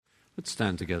Let's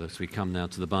stand together as we come now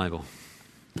to the Bible.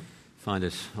 Find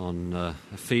it on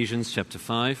Ephesians chapter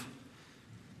 5,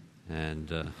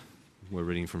 and we're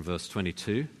reading from verse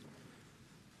 22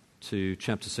 to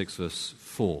chapter 6, verse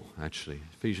 4, actually.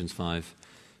 Ephesians 5,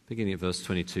 beginning at verse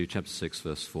 22, chapter 6,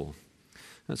 verse 4.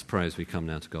 Let's pray as we come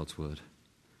now to God's Word.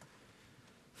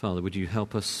 Father, would you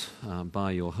help us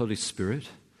by your Holy Spirit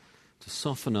to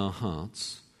soften our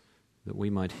hearts that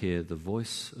we might hear the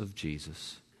voice of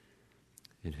Jesus,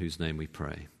 in whose name we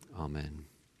pray. Amen.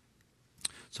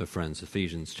 So friends,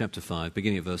 Ephesians chapter 5,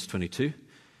 beginning at verse 22,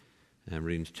 and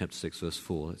reading to chapter 6, verse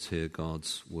 4, let's hear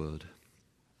God's word.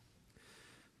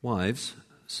 Wives,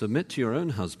 submit to your own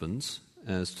husbands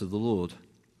as to the Lord.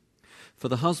 For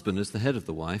the husband is the head of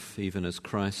the wife, even as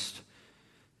Christ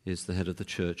is the head of the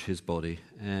church, his body,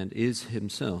 and is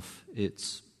himself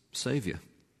its Saviour.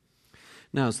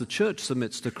 Now, as the church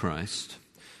submits to Christ,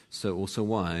 so also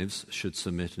wives should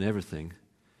submit in everything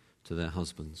to their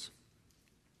husbands.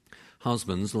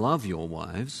 Husbands, love your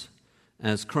wives,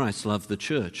 as Christ loved the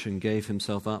church and gave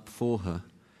himself up for her,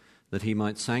 that he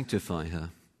might sanctify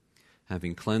her,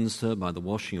 having cleansed her by the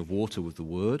washing of water with the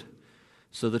word,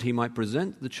 so that he might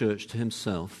present the church to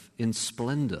himself in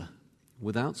splendor,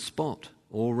 without spot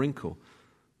or wrinkle,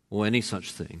 or any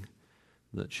such thing,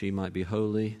 that she might be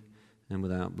holy and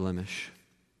without blemish.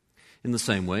 In the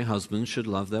same way, husbands should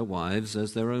love their wives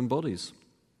as their own bodies.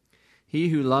 He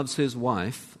who loves his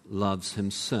wife loves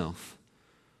himself,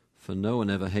 for no one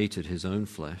ever hated his own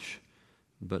flesh,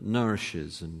 but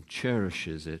nourishes and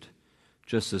cherishes it,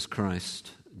 just as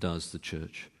Christ does the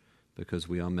church, because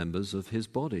we are members of his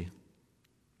body.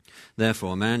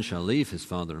 Therefore a man shall leave his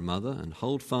father and mother and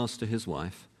hold fast to his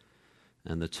wife,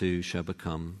 and the two shall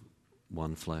become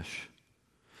one flesh.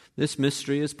 This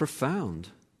mystery is profound,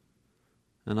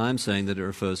 and I am saying that it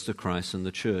refers to Christ and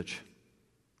the church.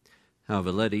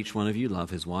 However, let each one of you love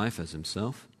his wife as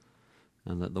himself,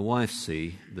 and let the wife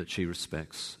see that she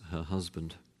respects her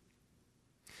husband.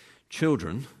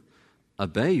 Children,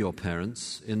 obey your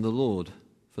parents in the Lord,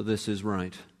 for this is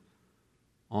right.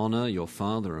 Honor your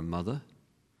father and mother.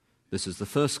 This is the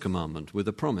first commandment with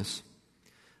a promise,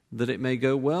 that it may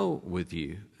go well with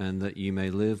you and that you may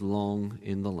live long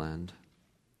in the land.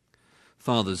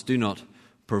 Fathers, do not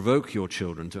provoke your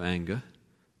children to anger,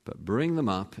 but bring them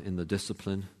up in the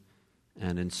discipline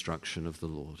and instruction of the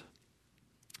Lord.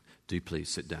 Do please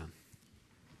sit down.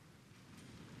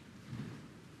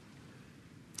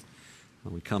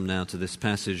 Well, we come now to this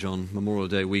passage on Memorial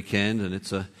Day weekend, and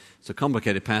it's a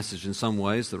complicated passage in some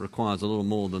ways that requires a little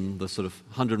more than the sort of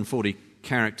 140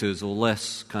 characters or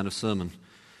less kind of sermon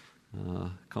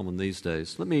common these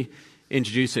days. Let me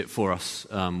introduce it for us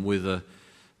with a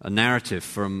narrative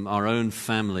from our own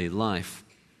family life.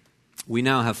 We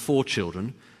now have 4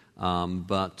 children,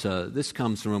 but this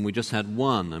comes from when we just had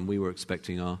one, and we were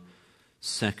expecting our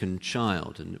second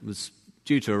child, and it was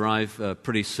due to arrive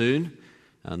pretty soon,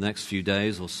 the next few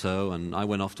days or so, and I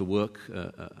went off to work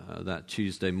that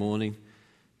Tuesday morning,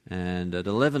 and at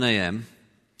 11 a.m.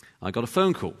 I got a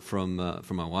phone call from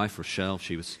my wife, Rochelle.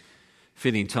 She was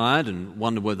feeling tired and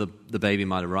wondered whether the baby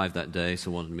might arrive that day, so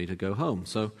wanted me to go home.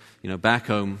 So, back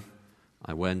home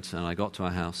I went, and I got to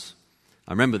our house.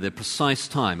 I remember the precise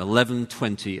time,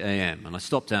 11:20 a.m., and I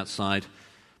stopped outside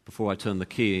before I turned the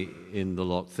key in the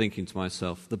lock, thinking to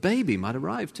myself, the baby might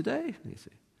arrive today, you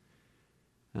see.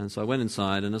 And so I went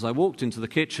inside, and as I walked into the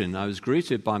kitchen, I was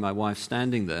greeted by my wife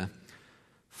standing there,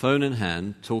 phone in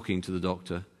hand, talking to the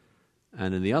doctor,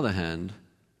 and in the other hand,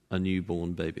 a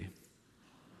newborn baby.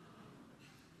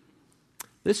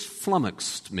 This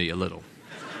flummoxed me a little.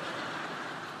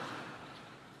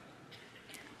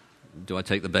 Do I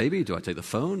take the baby? Do I take the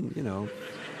phone?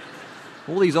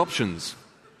 All these options.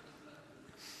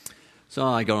 So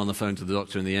I got on the phone to the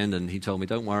doctor in the end, and he told me,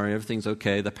 don't worry, everything's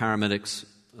okay. The paramedics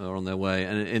are on their way.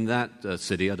 And in that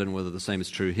city, I don't know whether the same is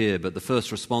true here, but the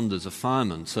first responders are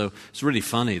firemen. So it's really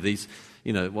funny. These,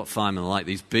 what firemen are like.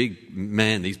 These big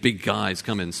men, these big guys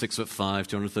come in, 6'5",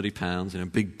 230 pounds,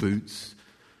 big boots,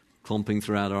 clomping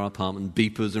throughout our apartment,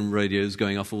 beepers and radios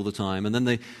going off all the time. And then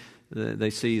they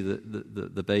see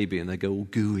the baby and they go all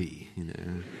gooey,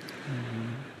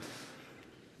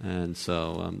 And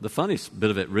so the funniest bit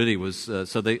of it really was,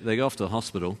 so they go off to the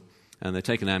hospital and they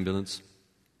take an ambulance,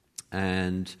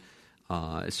 and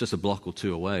it's just a block or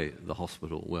two away, the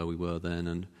hospital where we were then.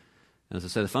 And as I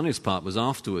said, the funniest part was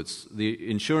afterwards, the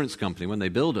insurance company, when they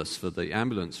billed us for the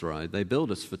ambulance ride, they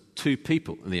billed us for 2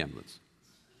 people in the ambulance.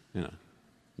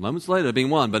 Moments later, there'd been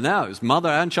 1, but now it was mother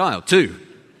and child, 2.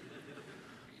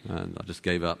 And I just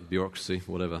gave up bureaucracy,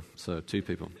 whatever, so 2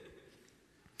 people.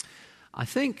 I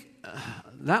think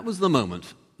that was the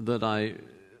moment that I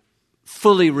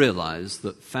fully realized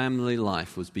that family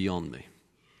life was beyond me.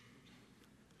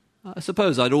 I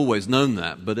suppose I'd always known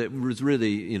that, but it was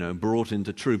really, brought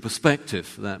into true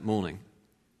perspective that morning.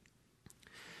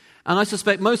 And I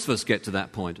suspect most of us get to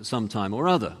that point at some time or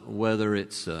other, whether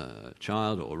it's a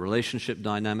child or a relationship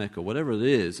dynamic or whatever it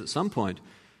is. At some point,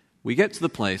 we get to the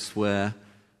place where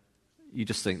you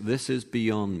just think, this is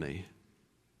beyond me.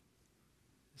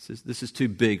 This is too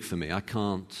big for me. I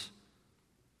can't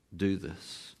do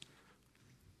this.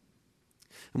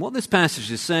 And what this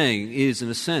passage is saying is, in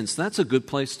a sense, that's a good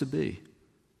place to be.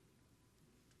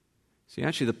 See,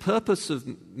 actually, the purpose of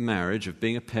marriage, of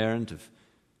being a parent, of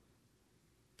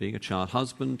being a child,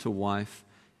 husband to wife,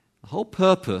 the whole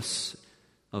purpose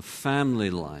of family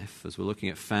life, as we're looking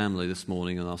at family this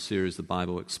morning in our series, The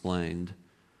Bible Explained,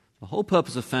 the whole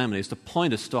purpose of family is to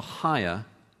point us to a higher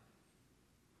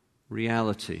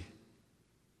reality.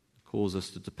 Calls us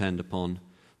to depend upon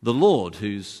the Lord,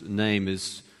 whose name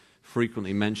is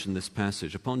frequently mentioned in this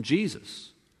passage, upon Jesus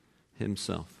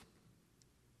himself.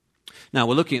 Now,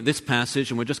 we're looking at this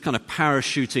passage and we're just kind of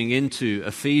parachuting into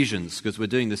Ephesians because we're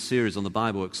doing this series on the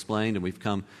Bible Explained, and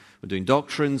we're doing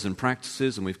doctrines and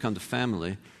practices, and we've come to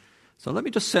family. So let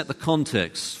me just set the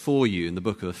context for you in the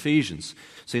book of Ephesians.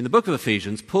 See, in the book of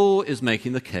Ephesians, Paul is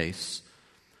making the case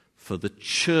for the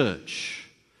church.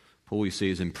 Paul, you see,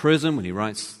 is in prison when he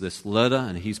writes this letter,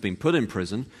 and he's been put in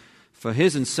prison for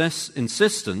his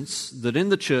insistence that in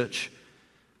the church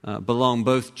belong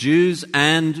both Jews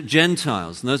and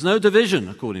Gentiles. And there's no division,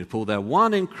 according to Paul. They're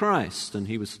one in Christ, and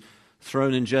he was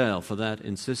thrown in jail for that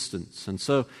insistence. And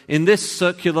so in this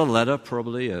circular letter,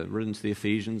 probably written to the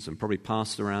Ephesians and probably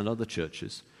passed around other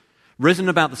churches, written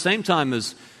about the same time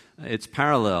as its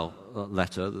parallel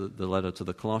letter, the letter to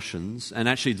the Colossians, and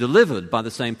actually delivered by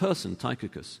the same person,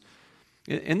 Tychicus.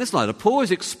 In this letter, Paul is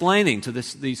explaining to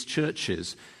these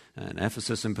churches, and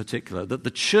Ephesus in particular, that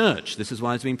the church, this is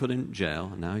why he's been put in jail,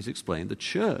 and now he's explained, the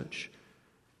church,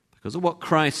 because of what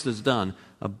Christ has done,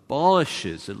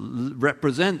 abolishes, it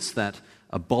represents that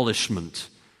abolishment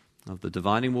of the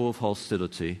dividing wall of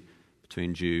hostility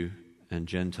between Jew and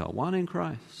Gentile, one in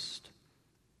Christ.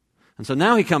 And so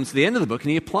now he comes to the end of the book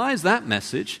and he applies that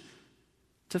message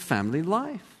to family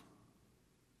life.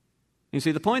 You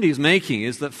see, the point he's making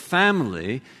is that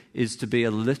family is to be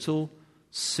a little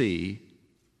c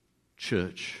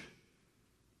church,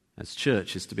 as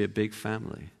church is to be a big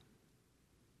family.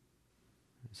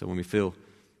 So when we feel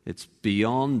it's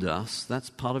beyond us, that's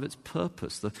part of its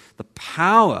purpose. The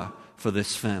power for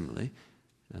this family,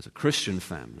 as a Christian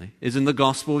family, is in the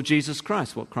gospel of Jesus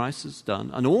Christ, what Christ has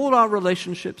done. And all our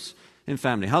relationships in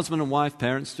family, husband and wife,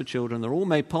 parents to children, they're all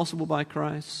made possible by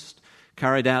Christ,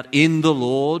 carried out in the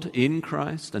Lord, in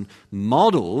Christ, and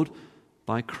modeled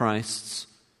by Christ's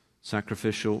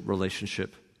sacrificial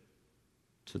relationship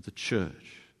to the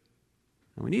church.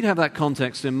 And we need to have that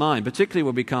context in mind, particularly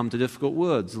when we come to difficult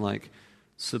words like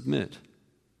submit.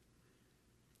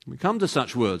 When we come to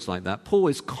such words like that, Paul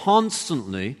is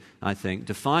constantly, I think,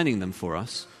 defining them for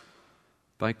us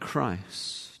by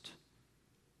Christ.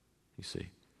 You see.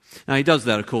 Now, he does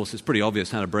that, of course. It's pretty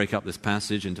obvious how to break up this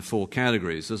passage into 4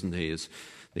 categories, doesn't he? Is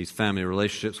these family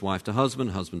relationships, wife to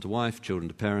husband, husband to wife, children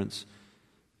to parents,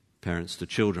 parents to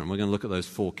children. We're going to look at those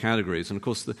 4 categories. And of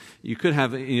course, you could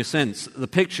have, in a sense, the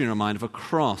picture in your mind of a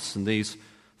cross and these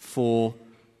 4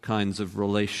 kinds of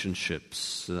relationships.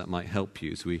 So that might help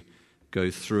you as we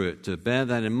go through it. To bear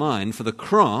that in mind, for the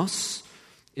cross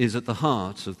is at the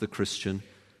heart of the Christian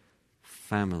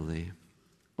family.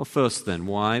 Well, first then,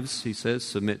 wives, he says,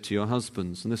 submit to your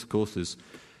husbands. And this, of course, is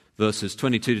verses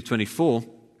 22 to 24.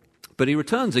 But he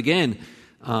returns again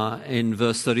in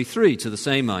verse 33 to the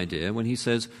same idea when he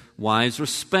says, wives,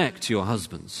 respect your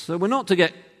husbands. So we're not to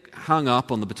get hung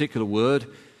up on the particular word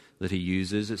that he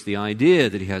uses. It's the idea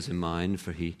that he has in mind,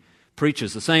 for he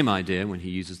preaches the same idea when he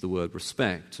uses the word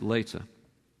respect later.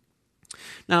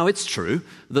 Now, it's true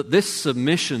that this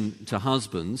submission to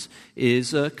husbands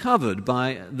is covered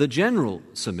by the general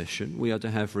submission we are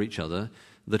to have for each other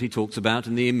that he talks about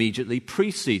in the immediately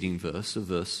preceding verse of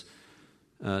verse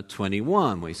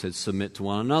 21, where he says, submit to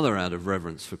one another out of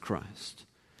reverence for Christ.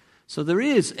 So there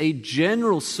is a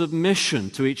general submission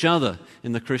to each other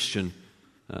in the Christian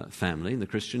family, in the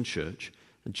Christian church,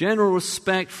 a general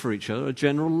respect for each other, a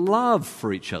general love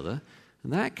for each other,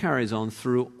 and that carries on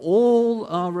through all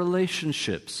our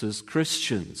relationships as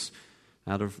Christians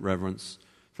out of reverence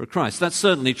for Christ. That's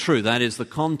certainly true. That is the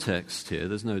context here,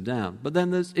 there's no doubt. But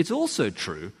then it's also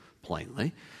true,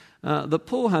 plainly, that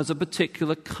Paul has a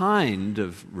particular kind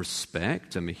of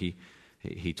respect. I mean,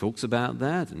 he talks about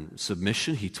that, and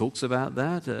submission, he talks about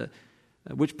that,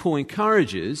 which Paul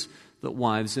encourages that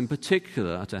wives in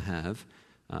particular are to have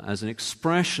as an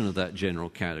expression of that general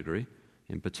category,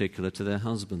 in particular to their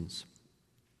husbands.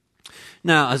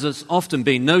 Now, as has often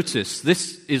been noticed,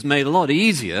 this is made a lot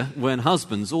easier when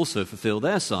husbands also fulfill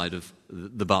their side of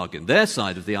the bargain, their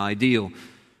side of the ideal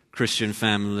Christian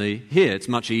family here. It's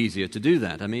much easier to do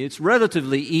that. I mean, it's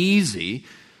relatively easy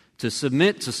to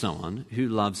submit to someone who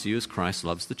loves you as Christ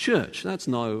loves the church. That's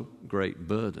no great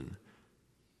burden.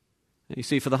 You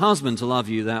see, for the husband to love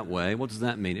you that way, what does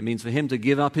that mean? It means for him to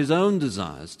give up his own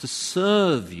desires, to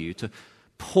serve you, to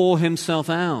pour himself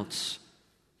out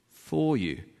for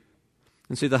you.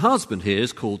 And see, the husband here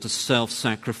is called to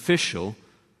self-sacrificial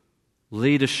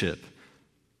leadership.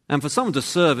 And for someone to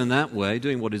serve in that way,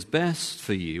 doing what is best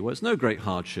for you, well, it's no great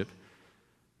hardship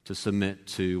to submit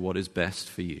to what is best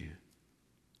for you.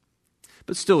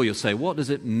 But still, you'll say, what does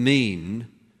it mean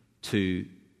to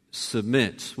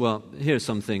submit? Well, here are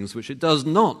some things which it does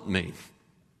not mean.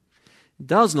 It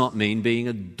does not mean being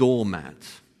a doormat.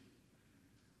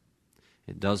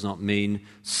 It does not mean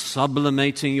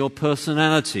sublimating your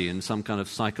personality in some kind of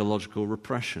psychological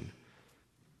repression.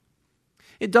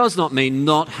 It does not mean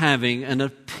not having an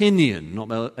opinion,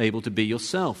 not able to be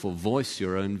yourself or voice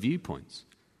your own viewpoints.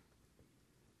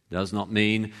 It does not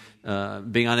mean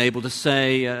being unable to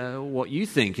say what you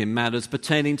think in matters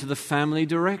pertaining to the family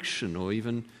direction or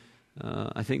even,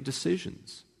 I think,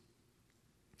 decisions.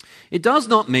 It does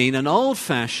not mean an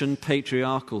old-fashioned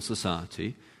patriarchal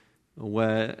society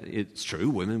where, it's true,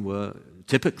 women were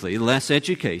typically less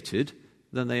educated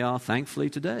than they are, thankfully,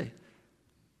 today.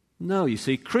 No, you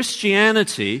see,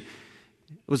 Christianity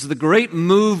was the great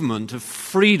movement of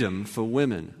freedom for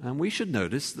women. And we should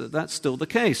notice that that's still the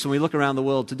case when we look around the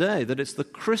world today, that it's the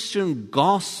Christian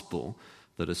gospel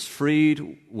that has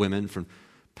freed women from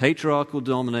patriarchal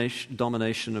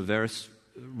domination of various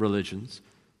religions.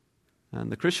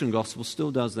 And the Christian gospel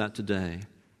still does that today.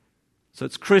 So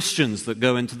it's Christians that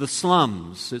go into the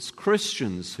slums. It's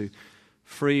Christians who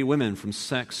free women from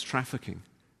sex trafficking.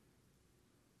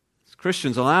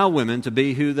 Christians allow women to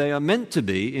be who they are meant to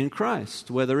be in Christ,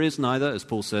 where there is neither, as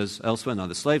Paul says elsewhere,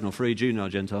 neither slave nor free, Jew nor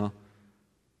Gentile,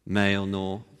 male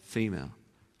nor female.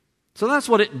 So that's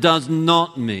what it does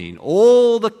not mean.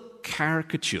 All the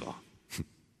caricature.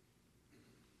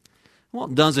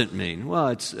 What does it mean? Well,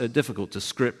 it's difficult to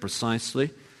script precisely,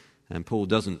 and Paul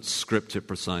doesn't script it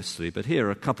precisely, but here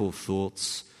are a couple of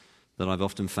thoughts that I've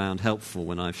often found helpful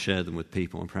when I've shared them with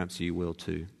people, and perhaps you will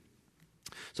too.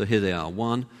 So here they are.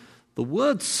 One, the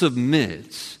word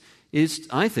submit is,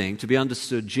 I think, to be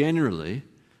understood generally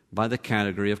by the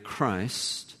category of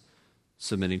Christ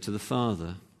submitting to the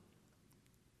Father.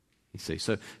 You see,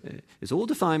 so it's all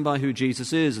defined by who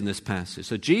Jesus is in this passage.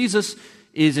 So Jesus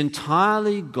is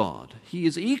entirely God. He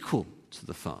is equal to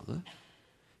the Father,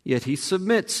 yet he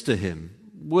submits to him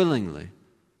willingly.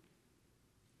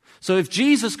 So if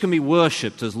Jesus can be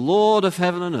worshipped as Lord of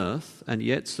heaven and earth and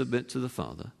yet submit to the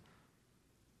Father,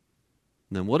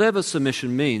 then whatever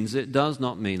submission means, it does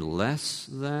not mean less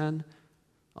than,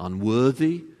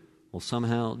 unworthy, or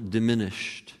somehow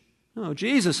diminished. No,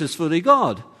 Jesus is fully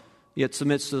God, yet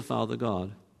submits to the Father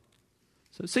God.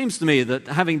 So it seems to me that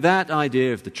having that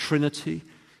idea of the Trinity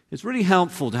is really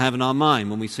helpful to have in our mind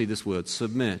when we see this word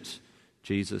submit.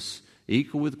 Jesus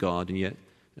equal with God, and yet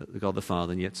God the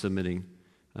Father, and yet submitting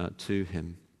to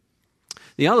him.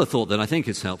 The other thought that I think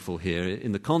is helpful here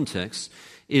in the context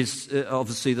is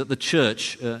obviously that the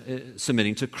church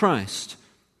submitting to Christ.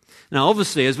 Now,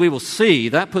 obviously, as we will see,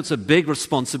 that puts a big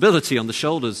responsibility on the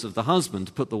shoulders of the husband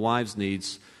to put the wife's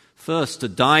needs first, to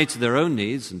die to their own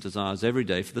needs and desires every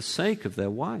day for the sake of their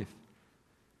wife.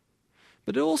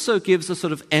 But it also gives a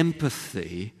sort of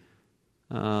empathy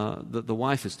that the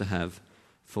wife is to have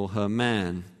for her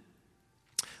man.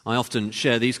 I often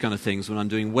share these kind of things when I'm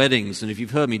doing weddings, and if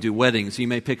you've heard me do weddings, you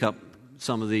may pick up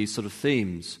some of these sort of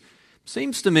themes.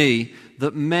 Seems to me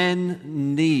that men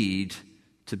need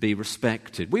to be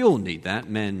respected. We all need that,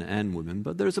 men and women,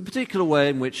 but there's a particular way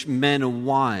in which men are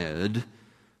wired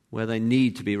where they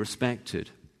need to be respected.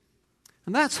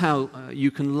 And that's how you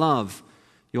can love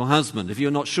your husband. If you're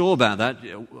not sure about that,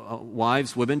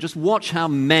 wives, women, just watch how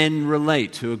men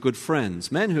relate who are good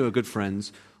friends. Men who are good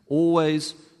friends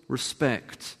always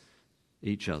respect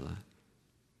each other.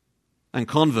 And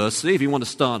conversely, if you want to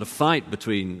start a fight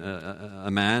between a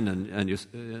man and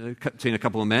between a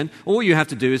couple of men, all you have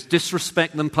to do is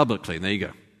disrespect them publicly, and there you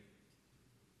go.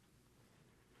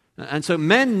 And so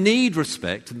men need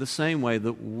respect in the same way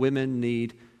that women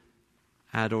need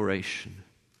adoration.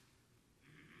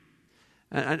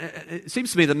 And it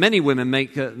seems to me that many women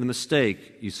make the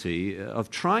mistake, you see, of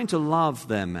trying to love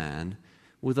their man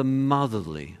with a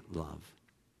motherly love.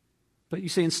 But you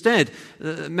see, instead,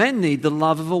 men need the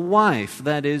love of a wife,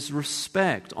 that is,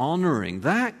 respect, honoring,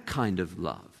 that kind of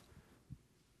love.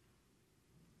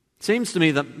 It seems to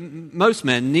me that most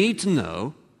men need to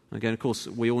know, again, of course,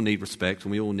 we all need respect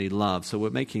and we all need love, so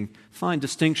we're making fine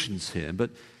distinctions here,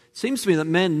 but it seems to me that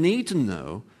men need to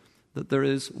know that there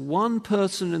is one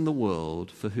person in the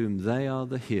world for whom they are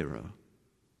the hero,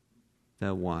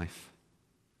 their wife.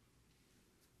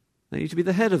 They need to be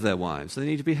the head of their wives. They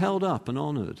need to be held up and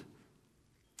honored.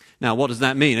 Now, what does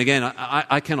that mean? Again,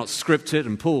 I cannot script it,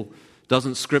 and Paul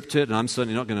doesn't script it, and I'm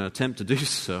certainly not going to attempt to do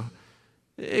so.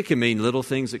 It can mean little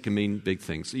things, it can mean big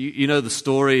things. You know the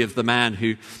story of the man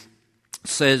who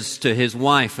says to his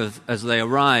wife as they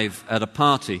arrive at a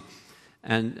party,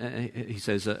 and he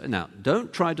says, now,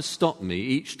 don't try to stop me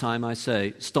each time I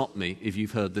say, stop me if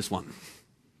you've heard this one.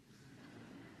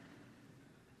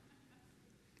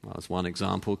 Well, that's one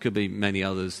example. It could be many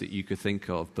others that you could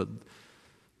think of, but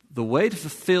the way to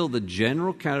fulfill the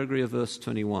general category of verse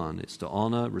 21 is to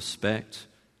honor, respect,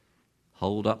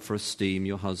 hold up for esteem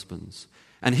your husbands.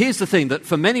 And here's the thing that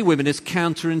for many women is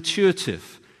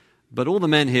counterintuitive, but all the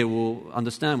men here will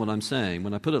understand what I'm saying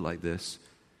when I put it like this,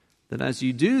 that as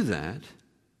you do that,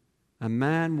 a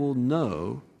man will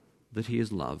know that he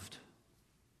is loved.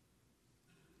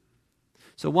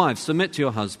 So wives, submit to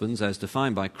your husbands as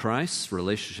defined by Christ's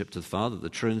relationship to the Father, the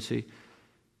Trinity,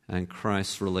 and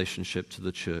Christ's relationship to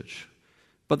the church.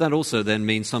 But that also then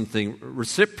means something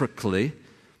reciprocally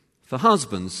for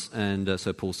husbands. And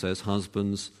so Paul says,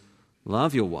 husbands,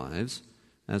 love your wives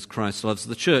as Christ loves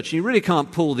the church. You really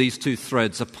can't pull these two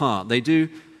threads apart. They do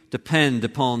depend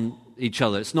upon each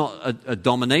other. It's not a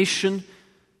domination.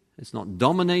 It's not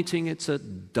dominating. It's a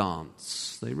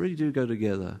dance. They really do go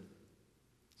together.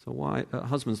 So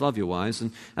husbands, love your wives.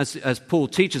 And as Paul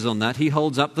teaches on that, he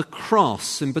holds up the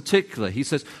cross in particular. He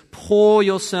says, pour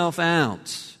yourself out.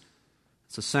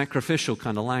 It's a sacrificial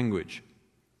kind of language.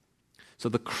 So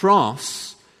the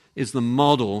cross is the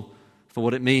model for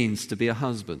what it means to be a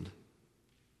husband.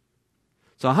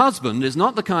 So a husband is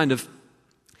not the kind of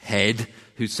head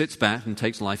who sits back and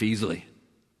takes life easily.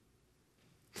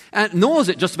 And nor is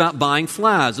it just about buying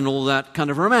flowers and all that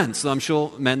kind of romance. I'm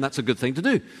sure, men, that's a good thing to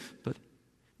do. But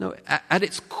no, at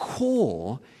its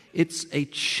core, it's a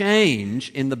change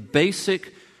in the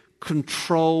basic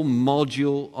control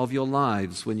module of your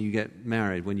lives when you get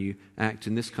married, when you act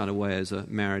in this kind of way as a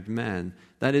married man.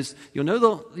 That is, you're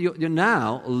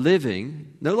now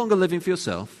living, no longer living for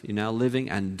yourself, you're now living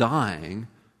and dying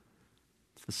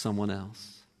for someone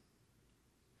else.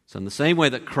 So in the same way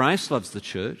that Christ loves the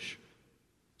church,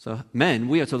 so men,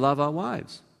 we are to love our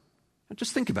wives. And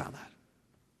just think about that.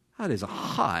 That is a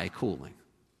high calling.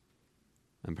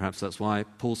 And perhaps that's why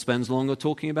Paul spends longer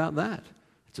talking about that.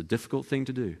 It's a difficult thing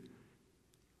to do.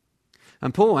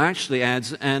 And Paul actually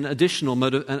adds an additional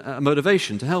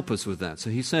motivation to help us with that. So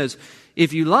he says,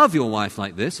 if you love your wife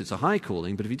like this, it's a high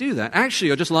calling, but if you do that, actually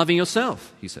you're just loving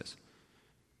yourself, he says.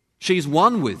 She's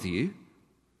one with you.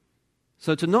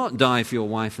 So to not die for your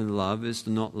wife in love is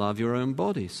to not love your own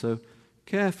body. So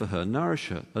care for her, nourish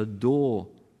her, adore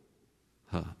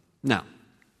her. Now,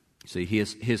 see,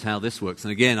 here's how this works.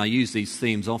 And again, I use these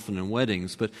themes often in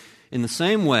weddings, but in the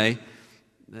same way,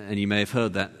 and you may have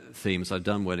heard that theme as I've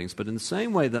done weddings, but in the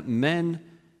same way that men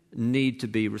need to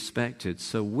be respected,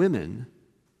 so women,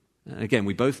 again,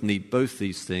 we both need both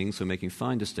these things, so making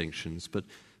fine distinctions, but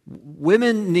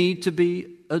women need to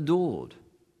be adored.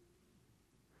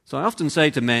 So I often say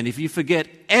to men, if you forget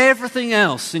everything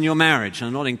else in your marriage, and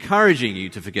I'm not encouraging you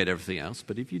to forget everything else,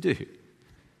 but if you do,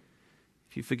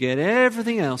 if you forget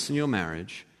everything else in your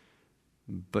marriage,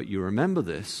 but you remember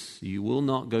this, you will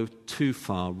not go too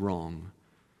far wrong.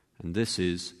 And this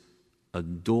is,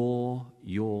 adore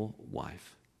your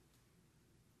wife.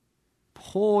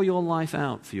 Pour your life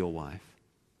out for your wife.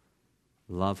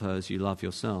 Love her as you love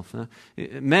yourself.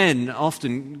 Men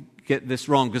often get this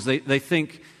wrong because they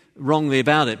think wrongly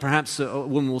about it. Perhaps a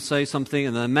woman will say something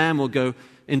and the man will go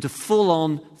into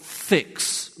full-on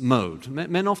fix mode.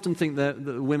 Men often think that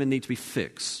women need to be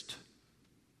fixed.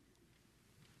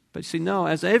 But you see, no,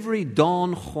 as every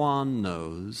Don Juan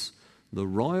knows, the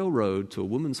royal road to a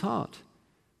woman's heart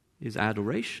is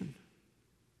adoration.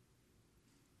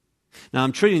 Now,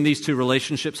 I'm treating these two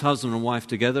relationships, husband and wife,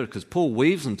 together because Paul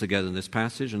weaves them together in this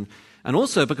passage, and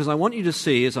also because I want you to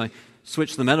see, as I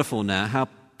switch the metaphor now, how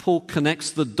Paul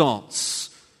connects the dots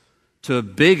to a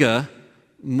bigger,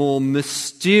 more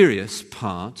mysterious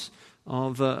part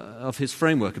of his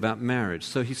framework about marriage.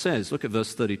 So he says, look at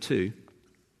verse 32.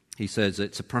 He says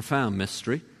it's a profound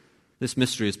mystery. This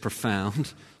mystery is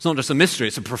profound. It's not just a mystery,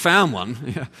 it's a profound one.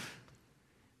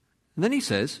 And then he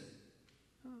saes,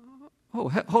 Oh,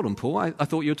 hold on, Paul, I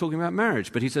thought you were talking about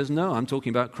marriage. But he says, no, I'm talking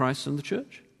about Christ and the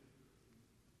church.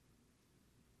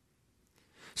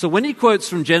 So when he quotes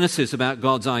from Genesis about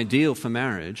God's ideal for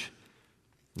marriage,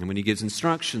 and when he gives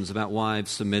instructions about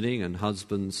wives submitting and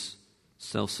husbands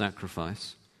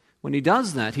self-sacrifice, when he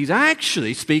does that, he's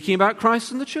actually speaking about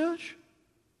Christ and the church.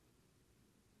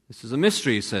 This is a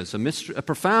mystery, he says, a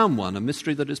profound one, a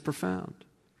mystery that is profound.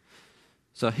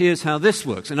 So here's how this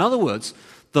works. In other words,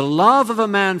 the love of a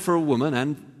man for a woman,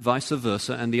 and vice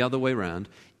versa, and the other way around,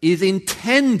 is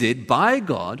intended by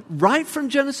God right from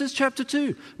Genesis chapter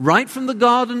 2, right from the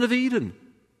Garden of Eden,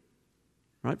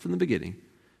 right from the beginning,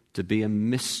 to be a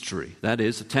mystery. That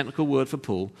is, a technical word for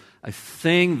Paul, a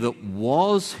thing that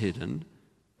was hidden,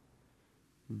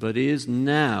 but is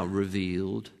now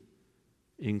revealed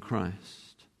in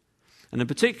Christ. And in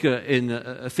particular, in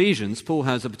Ephesians, Paul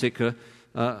has a particular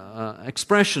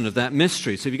expression of that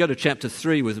mystery. So if you go to chapter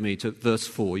 3 with me to verse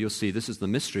 4, you'll see this is the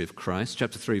mystery of Christ,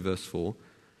 chapter 3, verse 4.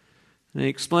 And he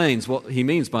explains what he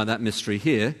means by that mystery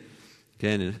here.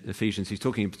 Again, in Ephesians, he's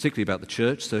talking particularly about the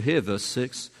church. So here, verse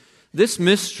 6, this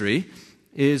mystery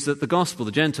is that the gospel,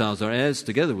 the Gentiles are heirs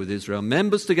together with Israel,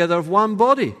 members together of one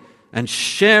body, and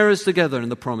sharers together in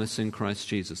the promise in Christ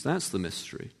Jesus. That's the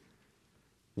mystery.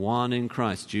 One in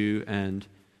Christ, Jew and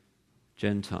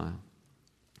Gentile.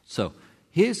 So,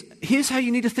 here's how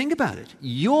you need to think about it.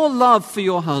 Your love for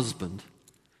your husband,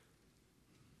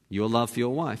 your love for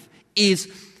your wife, is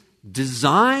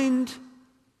designed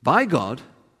by God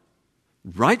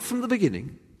right from the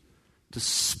beginning to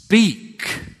speak,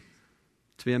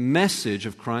 to be a message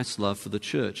of Christ's love for the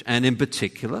church. And in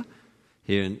particular,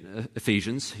 here in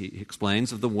Ephesians, he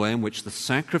explains of the way in which the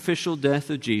sacrificial death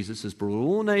of Jesus has brought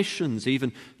all nations,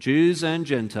 even Jews and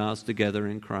Gentiles, together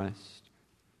in Christ.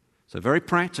 So very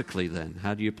practically then,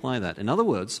 how do you apply that? In other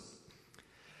words,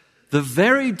 the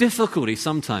very difficulty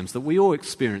sometimes that we all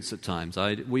experience at times,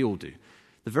 we all do,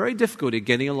 the very difficulty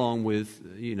getting along with,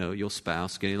 your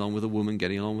spouse, getting along with a woman,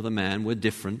 getting along with a man, we're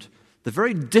different. The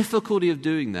very difficulty of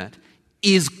doing that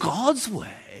is God's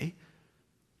way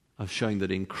of showing that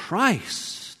in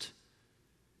Christ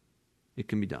it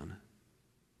can be done.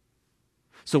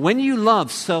 So when you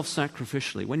love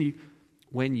self-sacrificially,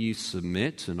 when you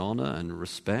submit and honor and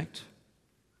respect,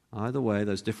 either way,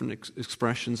 those different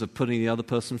expressions of putting the other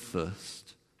person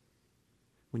first,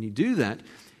 when you do that,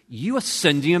 you are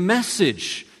sending a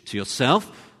message to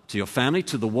yourself, to your family,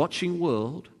 to the watching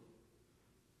world.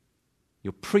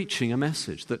 You're preaching a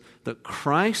message that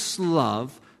Christ's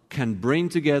love can bring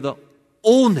together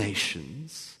all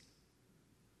nations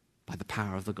by the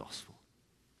power of the gospel.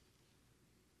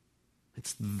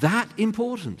 It's that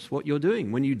important, what you're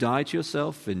doing, when you die to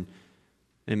yourself in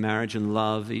marriage and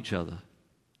love each other.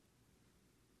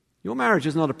 Your marriage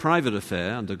is not a private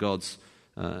affair under God's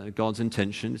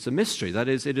intention. It's a mystery. That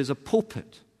is, it is a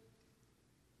pulpit.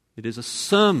 It is a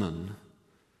sermon.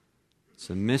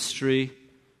 It's a mystery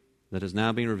that has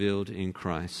now been revealed in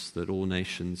Christ, that all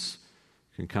nations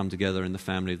can come together in the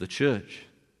family of the church.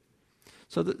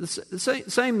 So the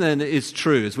same then is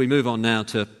true as we move on now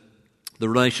to the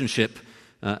relationship,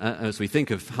 as we think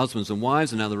of husbands and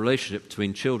wives, and now the relationship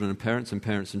between children and parents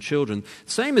and children.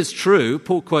 Same is true.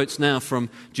 Paul quotes now from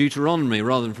Deuteronomy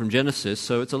rather than from Genesis,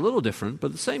 so it's a little different,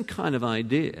 but the same kind of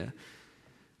idea.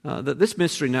 That this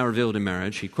mystery now revealed in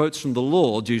marriage, he quotes from the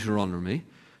law, Deuteronomy,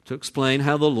 to explain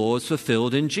how the law is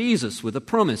fulfilled in Jesus with a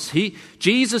promise.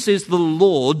 Jesus is the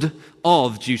Lord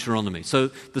of Deuteronomy. So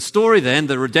the story then,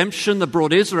 the redemption that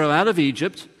brought Israel out of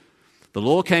Egypt, the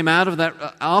law came out of that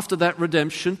after that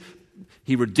redemption.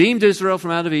 He redeemed Israel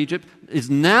from out of Egypt, is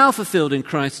now fulfilled in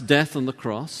Christ's death on the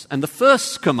cross. And the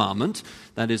first commandment,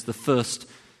 that is the first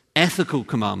ethical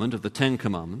commandment of the 10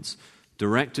 Commandments,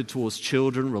 directed towards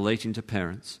children relating to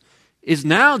parents, is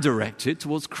now directed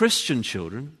towards Christian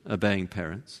children obeying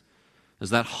parents,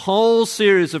 as that whole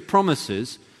series of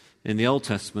promises in the Old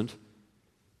Testament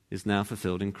is now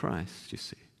fulfilled in Christ, you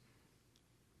see.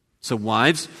 So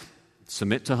wives,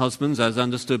 submit to husbands as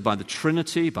understood by the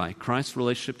Trinity, by Christ's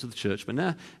relationship to the church,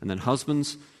 and then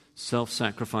husbands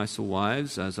self-sacrifice for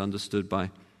wives as understood by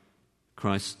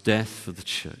Christ's death for the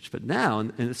church. But now,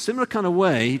 in a similar kind of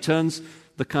way, he turns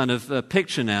the kind of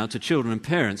picture now to children and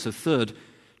parents. A third,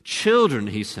 children,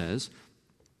 he says,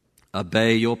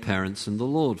 obey your parents in the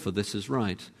Lord, for this is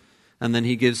right. And then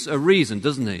he gives a reason,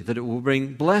 doesn't he, that it will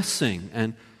bring blessing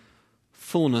and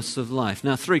fullness of life.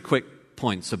 Now, 3 quick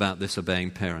points about this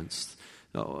obeying parents,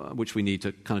 which we need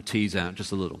to kind of tease out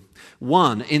just a little.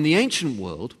 1, in the ancient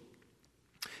world,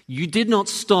 you did not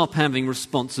stop having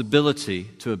responsibility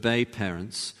to obey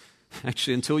parents,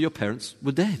 actually, until your parents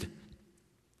were dead.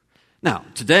 Now,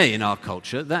 today in our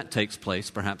culture, that takes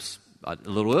place perhaps a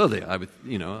little earlier,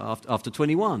 after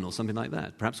 21 or something like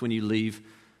that. Perhaps when you leave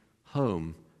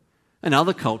home. In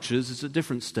other cultures, it's at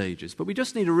different stages. But we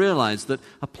just need to realize that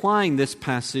applying this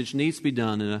passage needs to be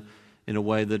done in a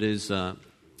way that is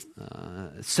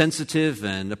sensitive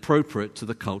and appropriate to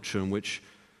the culture in which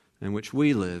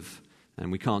we live.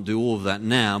 And we can't do all of that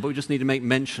now, but we just need to make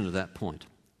mention of that point.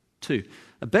 2,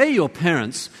 obey your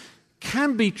parents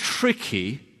can be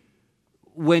tricky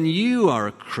when you are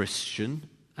a Christian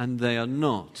and they are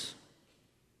not.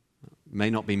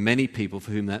 May not be many people for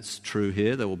whom that's true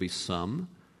here. There will be some.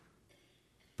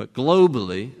 But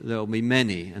globally, there will be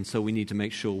many. And so we need to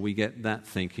make sure we get that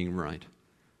thinking right.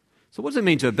 So what does it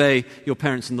mean to obey your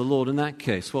parents in the Lord in that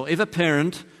case? Well, if a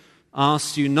parent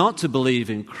asks you not to believe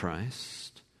in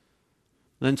Christ,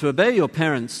 then to obey your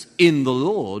parents in the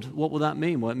Lord, what will that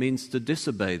mean? Well, it means to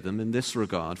disobey them in this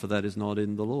regard, for that is not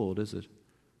in the Lord, is it?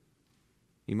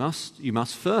 You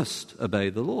must first obey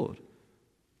the Lord.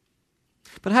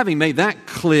 But having made that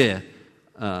clear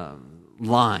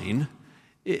line,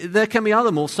 there can be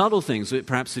other more subtle things.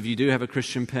 Perhaps if you do have a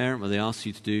Christian parent where they ask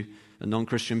you to do, a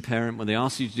non-Christian parent where they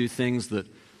ask you to do things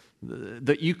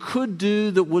that you could do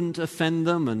that wouldn't offend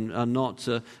them and are not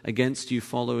against you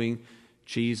following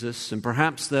Jesus. And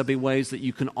perhaps there'll be ways that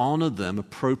you can honor them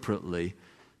appropriately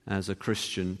as a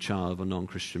Christian child of a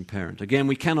non-Christian parent. Again,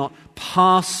 we cannot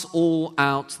pass all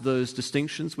out those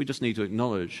distinctions. We just need to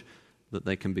acknowledge that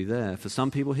they can be there for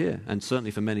some people here and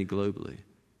certainly for many globally.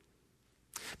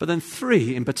 But then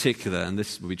 3 in particular, and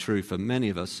this will be true for many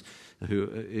of us who,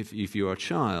 if you are a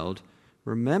child,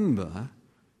 remember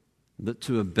that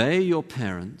to obey your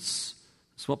parents,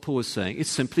 that's what Paul is saying, is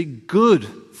simply good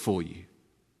for you.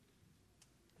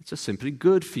 It's just simply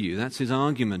good for you. That's his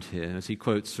argument here as he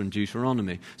quotes from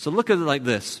Deuteronomy. So look at it like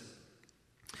this.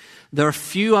 There are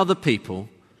few other people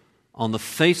on the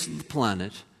face of the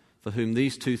planet for whom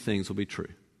these 2 things will be true.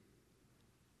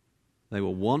 They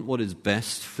will want what is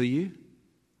best for you,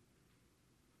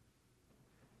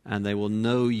 and they will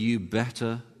know you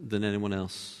better than anyone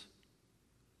else.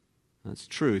 That's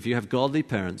true. If you have godly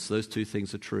parents, those 2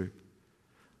 things are true.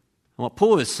 And what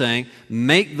Paul is saying,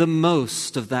 make the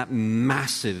most of that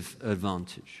massive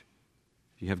advantage.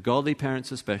 If you have godly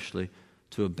parents especially,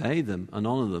 to obey them and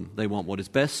honor them. They want what is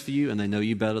best for you, and they know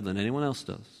you better than anyone else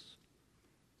does.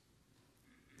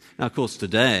 Now, of course,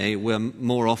 today we're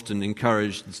more often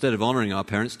encouraged, instead of honoring our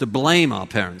parents, to blame our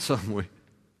parents, aren't we?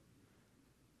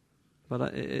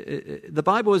 But the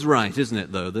Bible is right, isn't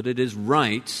it, though, that it is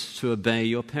right to obey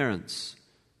your parents.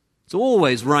 It's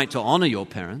always right to honor your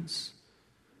parents.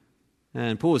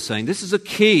 And Paul is saying this is a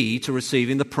key to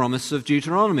receiving the promise of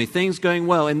Deuteronomy. Things going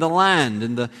well in the land,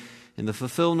 in the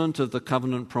fulfillment of the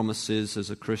covenant promises as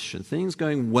a Christian. Things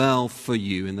going well for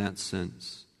you in that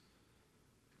sense.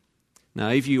 Now,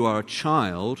 if you are a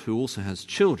child who also has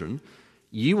children,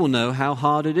 you will know how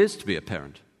hard it is to be a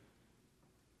parent.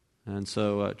 And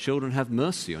so children, have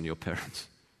mercy on your parents.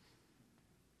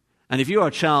 And if you are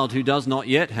a child who does not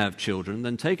yet have children,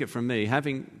 then take it from me,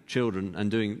 having children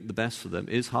and doing the best for them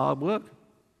is hard work.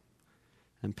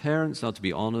 And parents are to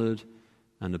be honored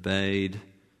and obeyed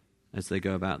as they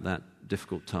go about that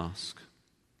difficult task.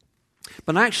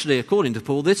 But actually, according to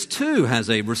Paul, this too has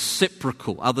a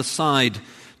reciprocal other side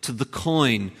to the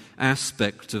coin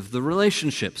aspect of the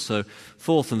relationship. So,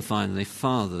 4th and finally,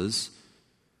 fathers,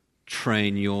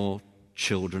 train your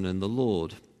children in the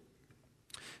Lord.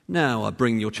 Now,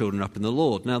 bring your children up in the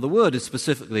Lord. Now, the word is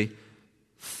specifically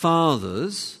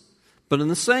fathers, but in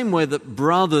the same way that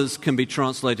brothers can be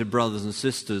translated brothers and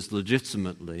sisters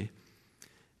legitimately,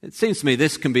 it seems to me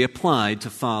this can be applied to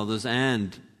fathers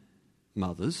and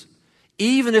mothers,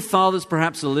 even if fathers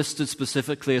perhaps are listed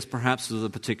specifically as perhaps with a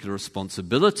particular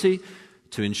responsibility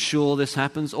to ensure this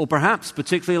happens, or perhaps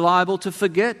particularly liable to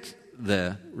forget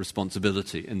their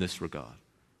responsibility in this regard.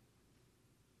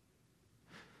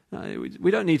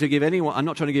 We don't need to give anyone, I'm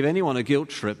not trying to give anyone a guilt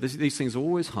trip. These things are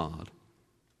always hard.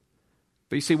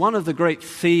 But you see, one of the great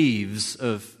thieves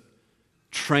of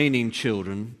training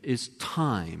children is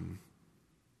time.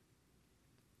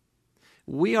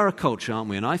 We are a culture, aren't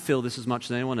we? And I feel this as much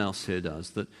as anyone else here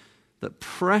does, that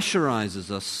pressurizes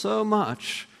us so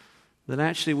much that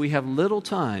actually we have little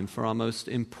time for our most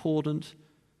important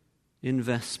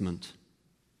investment,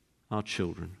 our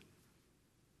children.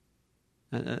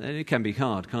 And it can be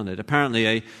hard, can't it? Apparently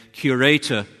a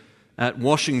curator at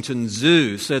Washington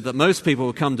Zoo said that most people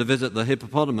who come to visit the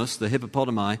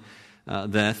hippopotami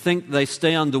there, think they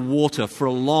stay underwater for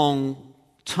a long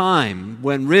time,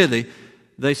 when really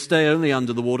they stay only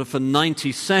under the water for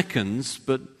 90 seconds,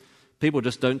 but people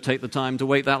just don't take the time to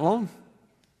wait that long.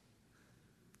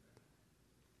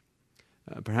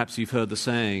 Perhaps you've heard the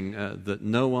saying that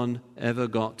no one ever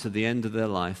got to the end of their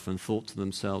life and thought to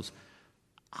themselves,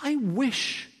 I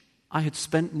wish I had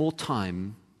spent more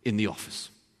time in the office.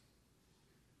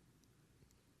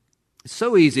 It's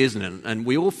so easy, isn't it? And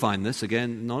we all find this,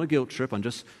 again, not a guilt trip, I'm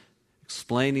just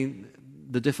explaining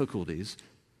the difficulties.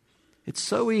 It's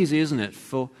so easy, isn't it,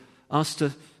 for us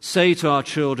to say to our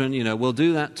children, we'll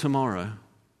do that tomorrow.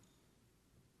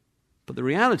 But the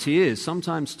reality is,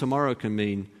 sometimes tomorrow can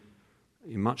mean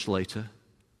much later.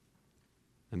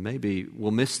 And maybe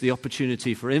we'll miss the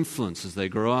opportunity for influence as they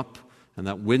grow up, and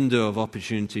that window of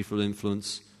opportunity for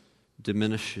influence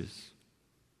diminishes.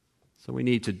 So we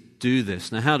need to do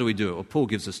this. Now, how do we do it? Well, Paul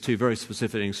gives us two very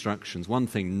specific instructions. One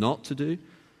thing not to do,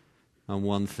 and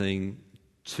one thing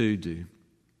to do.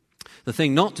 The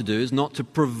thing not to do is not to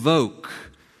provoke.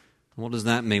 What does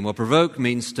that mean? Well, provoke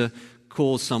means to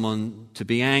cause someone to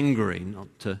be angry,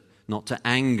 not to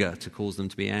anger, to cause them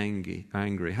to be angry.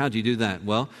 How do you do that?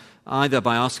 Well, either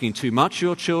by asking too much of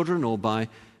your children or by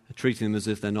treating them as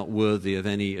if they're not worthy of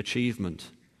any achievement.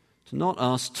 To not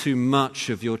ask too much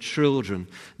of your children.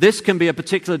 This can be a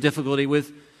particular difficulty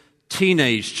with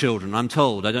teenage children, I'm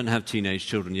told. I don't have teenage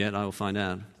children yet, I will find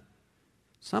out.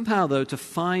 Somehow, though, to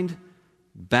find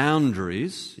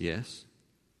boundaries, yes,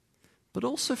 but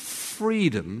also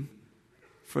freedom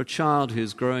for a child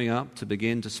who's growing up to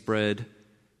begin to spread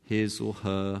his or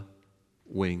her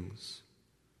wings.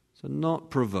 So not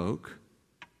provoke,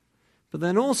 but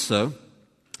then also,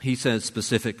 he says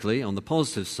specifically on the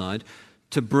positive side,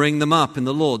 to bring them up in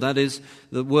the Lord. That is,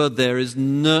 the word there is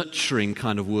nurturing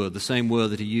kind of word, the same word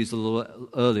that he used a little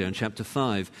earlier in chapter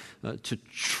 5, to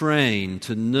train,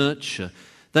 to nurture.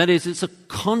 That is, it's a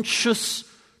conscious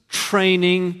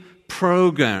training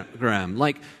program,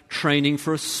 like training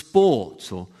for a sport,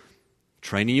 or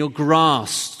training your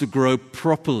grass to grow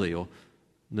properly, or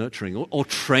nurturing, or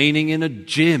training in a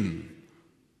gym.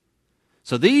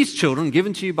 So these children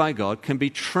given to you by God can be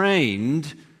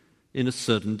trained in a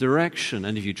certain direction.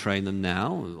 And if you train them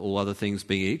now, all other things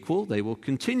being equal, they will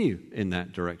continue in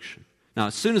that direction. Now,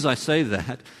 as soon as I say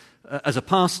that, as a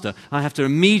pastor, I have to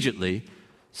immediately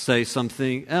say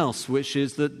something else, which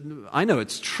is that I know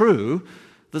it's true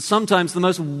that sometimes the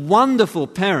most wonderful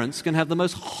parents can have the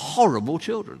most horrible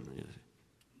children.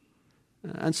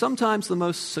 And sometimes the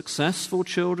most successful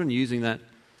children, using that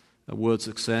word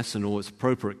success in all its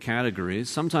appropriate categories,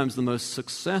 sometimes the most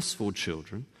successful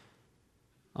children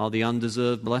are the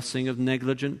undeserved blessing of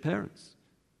negligent parents.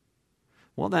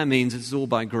 What that means is it's all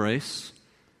by grace,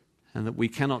 and that we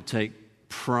cannot take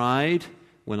pride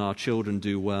when our children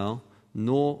do well,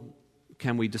 nor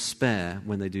can we despair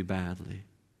when they do badly.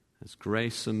 It's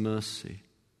grace and mercy.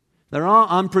 There are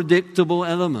unpredictable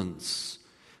elements,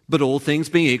 but all things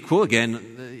being equal,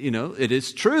 again, it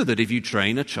is true that if you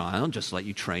train a child, just like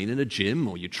you train in a gym,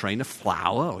 or you train a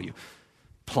flower, or you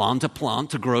plant a plant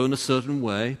to grow in a certain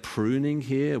way, pruning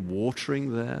here,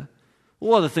 watering there,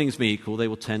 all other things being equal, they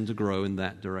will tend to grow in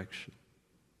that direction.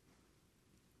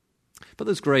 But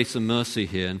there's grace and mercy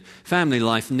here, and family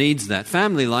life needs that.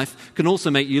 Family life can also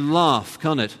make you laugh,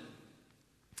 can't it?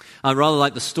 I rather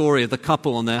like the story of the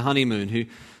couple on their honeymoon who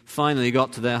finally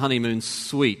got to their honeymoon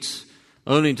suite,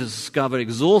 only to discover,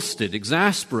 exhausted,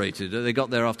 exasperated, they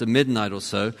got there after midnight or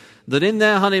so, that in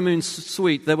their honeymoon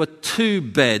suite there were 2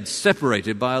 beds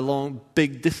separated by a long,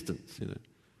 big distance.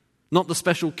 Not the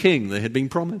special king they had been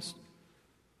promised.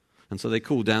 And so they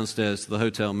called downstairs to the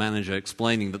hotel manager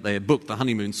explaining that they had booked the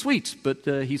honeymoon suite, but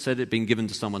he said it had been given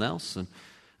to someone else.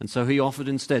 And so he offered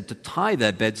instead to tie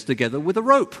their beds together with a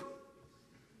rope,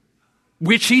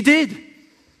 which he did.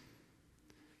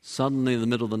 Suddenly, in the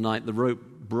middle of the night, the rope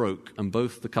broke, and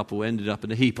both the couple ended up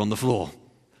in a heap on the floor.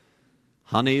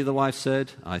 Honey, the wife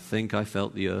said, I think I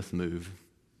felt the earth move.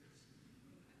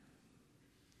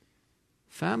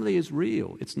 Family is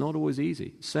real. It's not always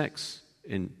easy. Sex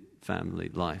in family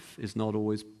life is not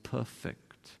always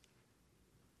perfect.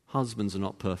 Husbands are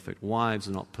not perfect. Wives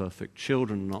are not perfect.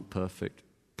 Children are not perfect.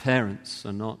 Parents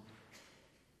are not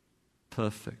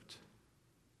perfect.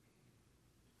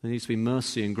 There needs to be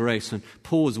mercy and grace. And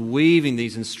Paul is weaving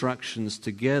these instructions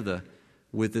together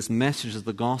with this message of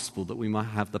the gospel that we might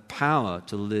have the power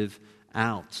to live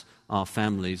out our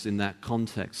families in that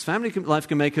context. Family life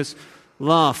can make us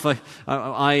laugh.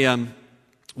 I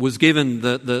was given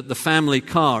the family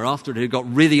car. After it had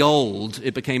got really old,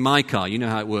 it became my car. You know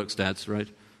how it works, dads, right?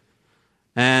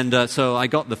 And so I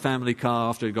got the family car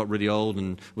after it got really old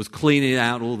and was cleaning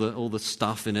out all the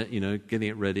stuff in it, getting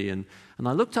it ready. And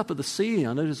I looked up at the ceiling.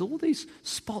 I noticed all these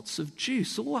spots of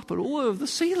juice all over the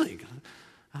ceiling.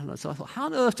 And so I thought, how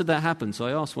on earth did that happen? So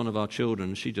I asked one of our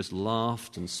children. She just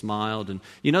laughed and smiled. And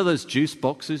you know those juice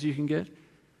boxes you can get?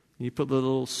 You put the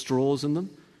little straws in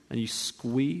them and you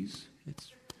squeeze.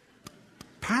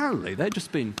 Apparently, they've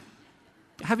just been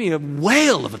having a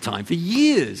whale of a time for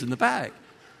years in the bag.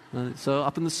 And so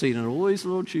up in the seat, and all these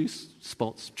little juice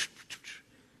spots.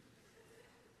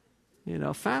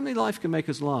 Family life can make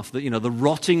us laugh. The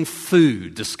rotting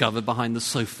food discovered behind the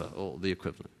sofa, or the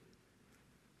equivalent.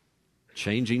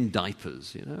 Changing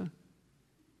diapers,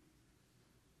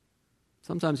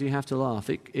 Sometimes you have to laugh.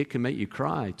 It can make you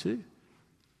cry too.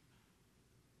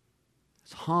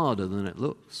 It's harder than it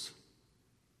looks.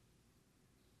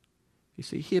 You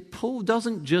see, here Paul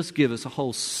doesn't just give us a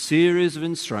whole series of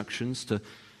instructions to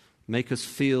make us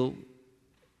feel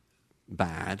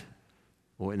bad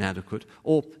or inadequate,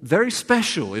 or very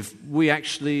special if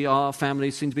our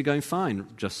families seem to be going fine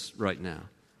just right now.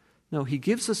 No, he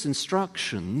gives us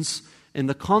instructions in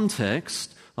the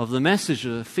context of the message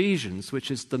of Ephesians,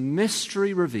 which is the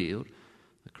mystery revealed.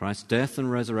 That Christ's death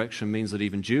and resurrection means that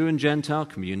even Jew and Gentile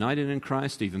can be united in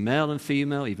Christ, even male and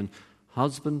female, even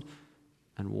husband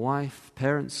and wife,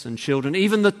 parents and children,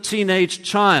 even the teenage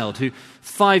child who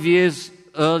 5 years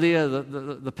earlier,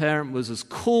 the parent was as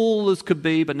cool as could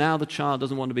be, but now the child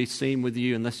doesn't want to be seen with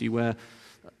you unless you wear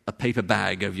a paper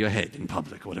bag over your head in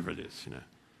public, or whatever it is,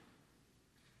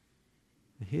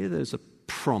 Here there's a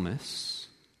promise,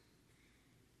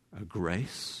 a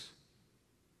grace,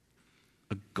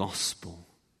 a gospel.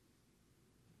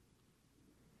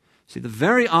 See, the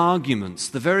very arguments,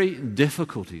 the very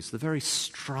difficulties, the very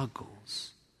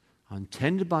struggles are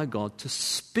intended by God to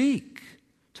speak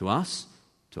to us,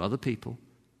 to other people,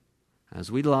 as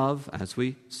we love, as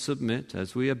we submit,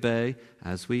 as we obey,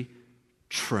 as we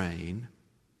train,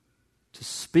 to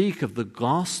speak of the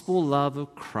gospel love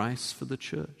of Christ for the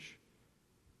church.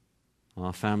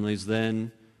 Our families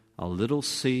then are little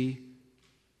c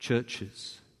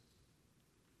churches.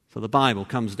 So the Bible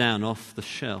comes down off the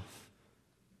shelf.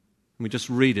 And we just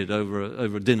read it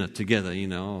over dinner together,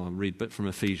 I'll read a bit from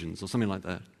Ephesians or something like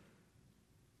that.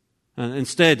 And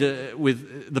instead,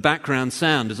 with the background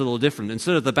sound is a little different.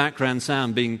 Instead of the background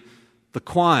sound being the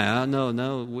choir,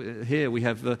 here we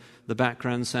have the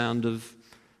background sound of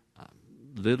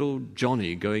little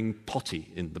Johnny going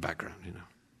potty in the background,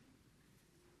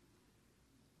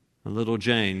 And little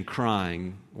Jane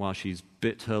crying while she's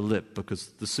bit her lip because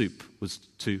the soup was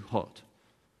too hot.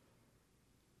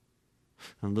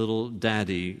 And little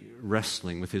Daddy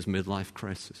wrestling with his midlife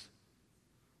crisis.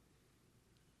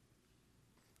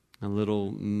 And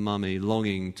little Mummy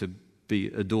longing to be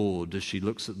adored as she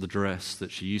looks at the dress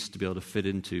that she used to be able to fit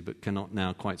into but cannot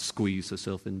now quite squeeze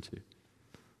herself into.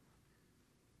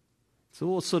 It's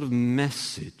all sort of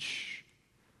message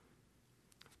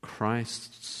of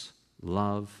Christ's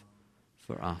love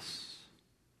for us.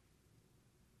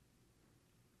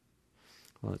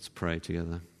 Well, let's pray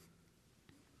together.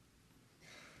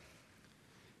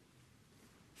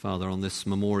 Father, on this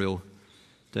Memorial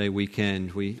Day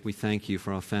weekend, we thank you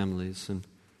for our families. And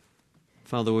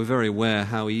Father, we're very aware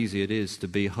how easy it is to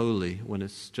be holy when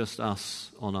it's just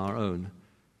us on our own.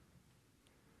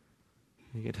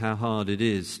 Yet how hard it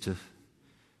is to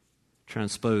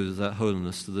transpose that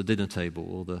holiness to the dinner table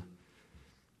or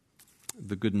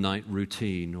the good night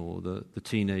routine or the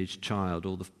teenage child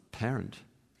or the parent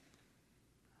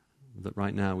that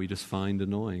right now we just find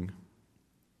annoying.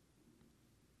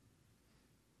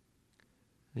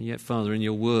 And yet, Father, in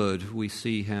your word, we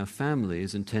see how family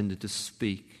is intended to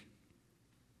speak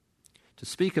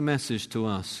a message to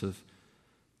us of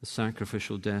the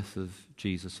sacrificial death of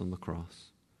Jesus on the cross.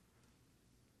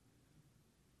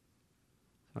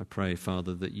 I pray,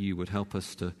 Father, that you would help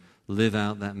us to live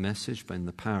out that message by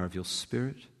the power of your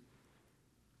Spirit,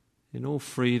 in all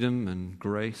freedom and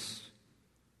grace,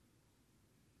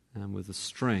 and with the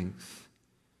strength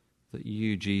that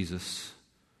you, Jesus,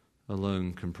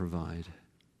 alone can provide.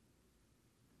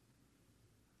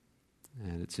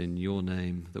 And it's in your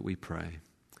name that we pray.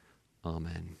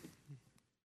 Amen.